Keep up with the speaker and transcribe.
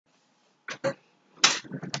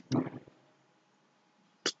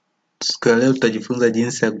Siku ya leo tutajifunza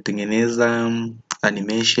jinsi ya kutengeneza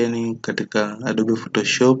animation katika Adobe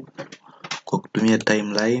Photoshop kwa kutumia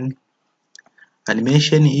timeline.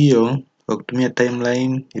 Animation hiyo kwa kutumia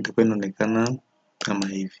timeline itakuwa inaonekana kama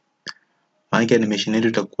hivi. Maana animation yetu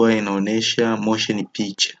itakuwa inaonyesha motion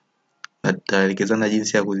picture. Na tutaelekezana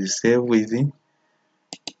jinsi ya kuzisave hizi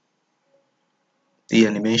hii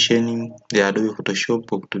animation ya Adobe Photoshop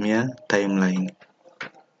kwa kutumia timeline.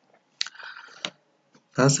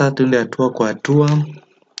 Sasa tuende hatua kwa hatua.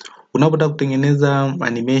 Unapotaka kutengeneza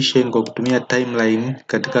animation kwa kutumia timeline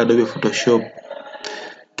katika Adobe Photoshop,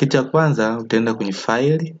 kitu cha kwanza utaenda kwenye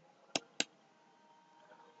file,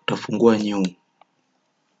 utafungua new.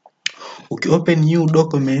 Ukiopen new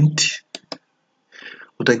document,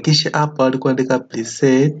 utakisha hapa walikoandika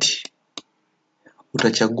preset,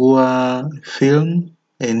 utachagua film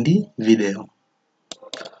and video.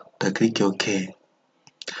 Utaklik OK.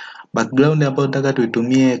 Background ambayo nataka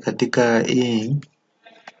tuitumie katika hii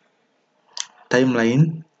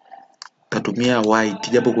timeline tatumia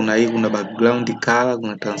white, japo kuna background color,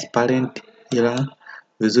 kuna transparent, ila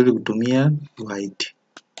vizuri kutumia white.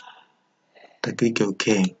 Utaklik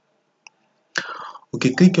OK.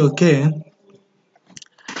 Ukiklik OK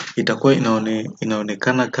itakuwa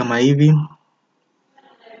inaonekana kama hivi.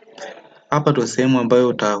 Hapa ndio sehemu ambayo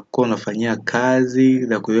utakuwa unafanyia kazi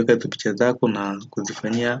za kuweka picha zako na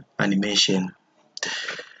kuzifanyia animation.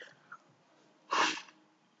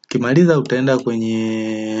 Ukimaliza utaenda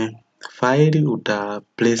kwenye file, uta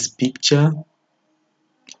place picture.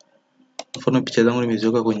 Mfano picha zangu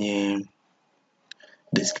nimeziweka kwenye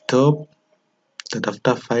desktop.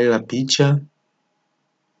 Utatafuta file la picha.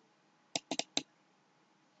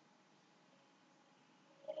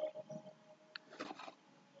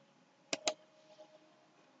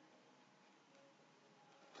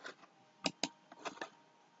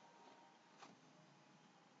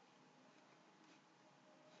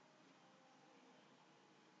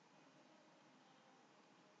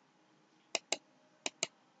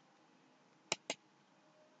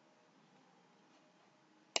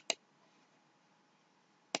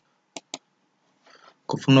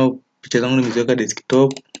 Kwa mfano picha zangu nimeziweka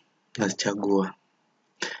desktop, nazichagua.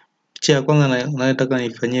 Picha ya kwanza nataka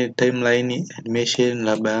nifanyie timeline animation,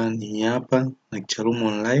 labda ni hapa na Karibu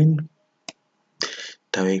online.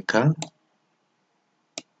 Taweka.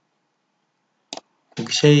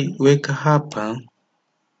 Ukishaiweka hapa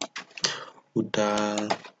uta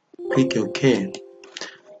click OK.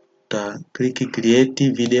 Uta click create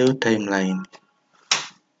video timeline.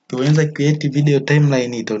 Ukianza create video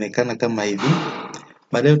timeline itaonekana kama hivi.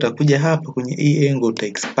 Baadaye utakuja hapa kwenye hii angle uta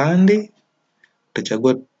expand,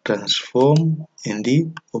 utachagua transform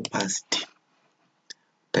and opacity.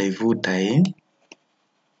 Utaivuta hii.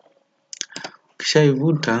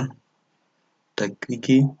 Ukishaivuta utaklik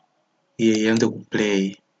hii ianze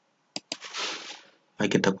kuplay.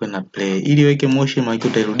 Maana itakuwa na play. Ili iweke motion maana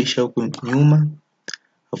utairudisha huku nyuma,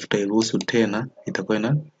 afu utairuhusu tena itakuwa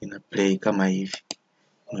ina play kama hivi.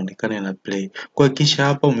 Inaonekana ina play. Kwa kisha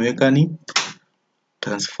hapa umeweka ni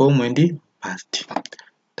transform and opacity.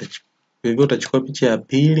 Hivyo utachukua picha ya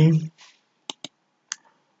pili.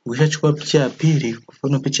 Ukishachukua picha ya pili, kwa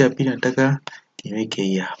mfano picha ya pili nataka niweke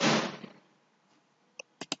hii hapa.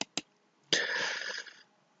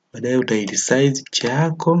 Baadaye utairesize picha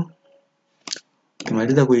yako.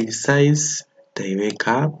 Ukimaliza kuiresize,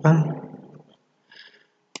 utaiweka hapa.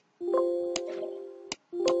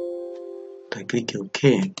 Utaklik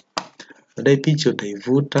OK. Baadaye picha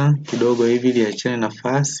utaivuta kidogo hivi ili iachane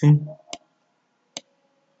nafasi.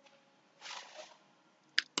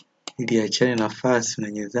 Ili iachane nafasi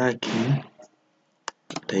na nyezake,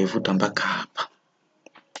 utaivuta mpaka hapa.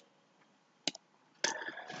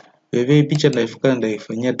 Hivi picha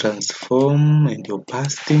ndaifanyia transform and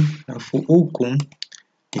opacity, alafu huku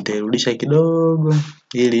nitairudisha kidogo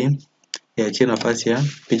ili iachie nafasi ya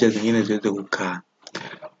picha zingine ziweze kukaa.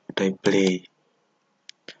 Utaiplay.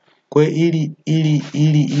 Kwa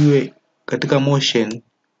ili iwe katika motion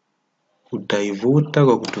utaivuta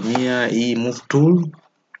kwa kutumia hii move tool,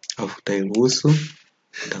 alafu utairuhusu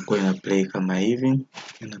itakuwa ina play kama hivi.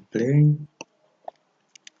 Ina play.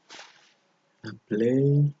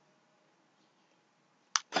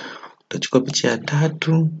 Utachukua picha ya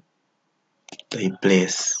tatu,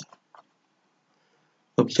 utaiplace.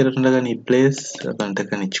 Kwa picha ya tatu nataka ni place, hapa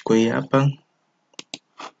nataka nichukue hii hapa.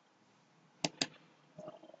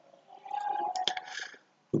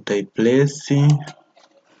 Utaiplace.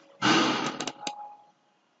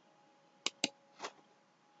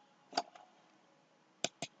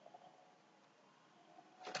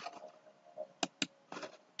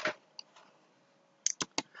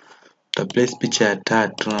 place picha ya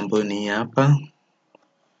 3 ambayo ni hapa.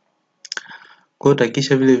 Kwa hiyo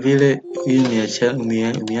utakisha vile vile hii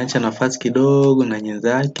niacha nafasi kidogo na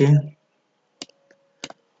nyenzake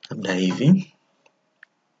labda hivi.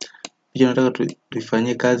 Picha nataka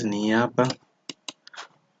tuifanyie kazi ni hapa.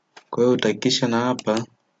 Kwa hiyo utakisha na hapa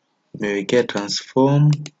nimewekea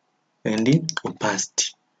transform and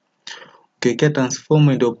opacity. Ukiwekea transform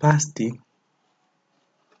and opacity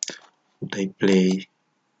utaiplay.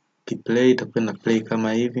 Ukiplay itakuwa na play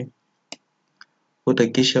kama hivi.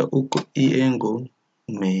 Utakisha huko hii angle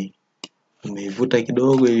umeivuta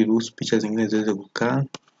kidogo ili ruhusu picha zingine ziweze kukaa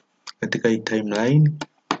katika hii timeline.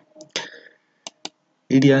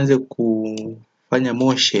 Ili aanze kufanya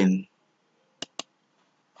motion.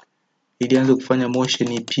 Ili aanze kufanya motion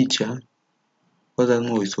hii picha, kwanza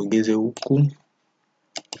lazima uisogeze huku.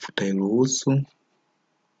 Utairuhusu.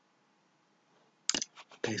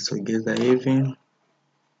 Utaisogeza hivi.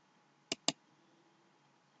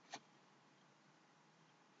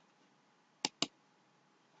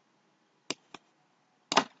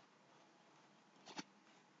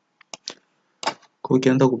 Kwa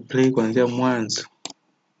ukianza kuplay kuanzia mwanzo,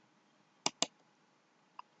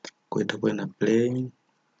 kwa itakuwa ina play.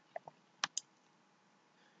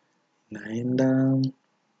 Naenda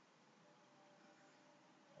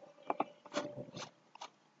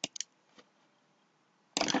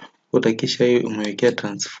utakisha hiyo umewekea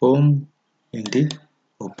transform and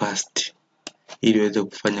opacity ili uweze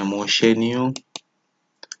kufanya motion hiyo.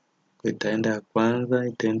 Itaenda ya kwanza,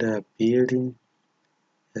 itaenda ya pili,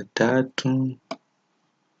 ya tatu.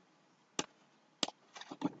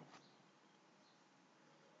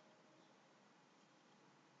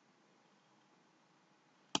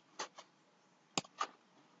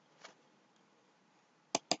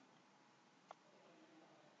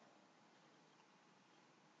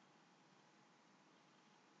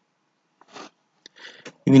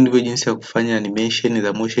 Hivi ndivyo jinsi ya kufanya animation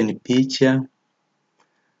za motion picture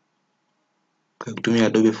kwa kutumia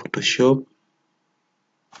Adobe Photoshop.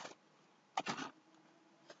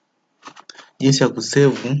 Jinsi ya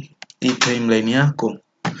kusave hii timeline yako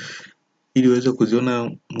ili uweze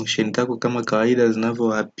kuziona motion zako kama kawaida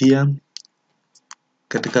zinavyo appear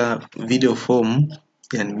katika video form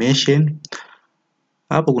ya animation.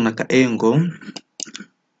 Hapo kuna ka angle,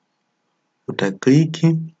 utaklik.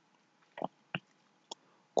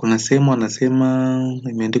 Kuna sehemu wanasema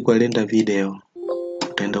imeandikwa render video.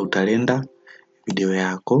 Utaenda utarenda video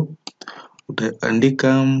yako.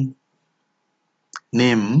 Utaandika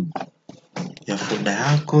name ya folder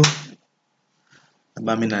yako.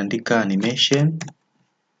 Labda mimi naandika animation.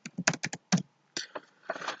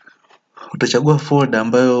 Utachagua folder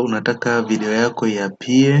ambayo unataka video yako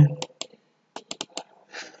iapie.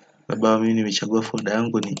 Labda mimi nimechagua folder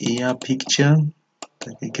yangu ni here picture.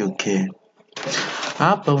 Utaklik okay.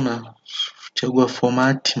 Hapa unachagua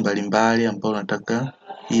format mbalimbali ambayo unataka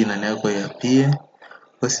hii nani yako iapie.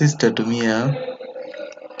 Kwa sisi tutatumia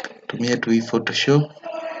tu hii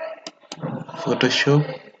Photoshop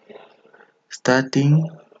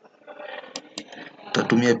starting.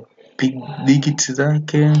 Tutatumia digits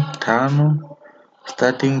zake 5.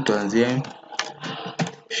 Starting tuanzie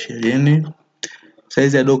 20.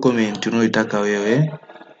 Size ya document unayoitaka wewe.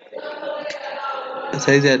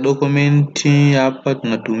 Size ya document hapa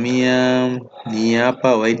tunatumia ni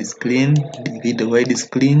hapa widescreen,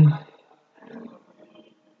 widescreen.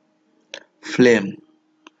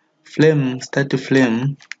 Frame, start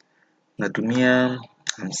frame natumia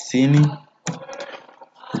 50.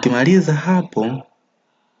 Ukimaliza hapo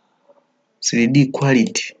 3D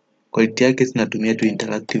quality yake tunatumia tu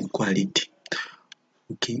interactive quality.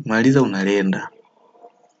 Ukimaliza unarenda.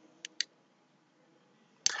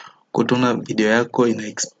 Kutuna video yako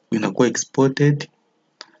inakuwa exported.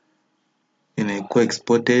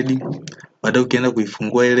 Baadaye ukienda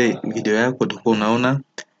kuifungua ile video yako utakuwa unaona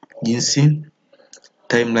jinsi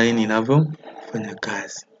timeline inavyofanya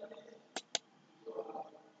kazi.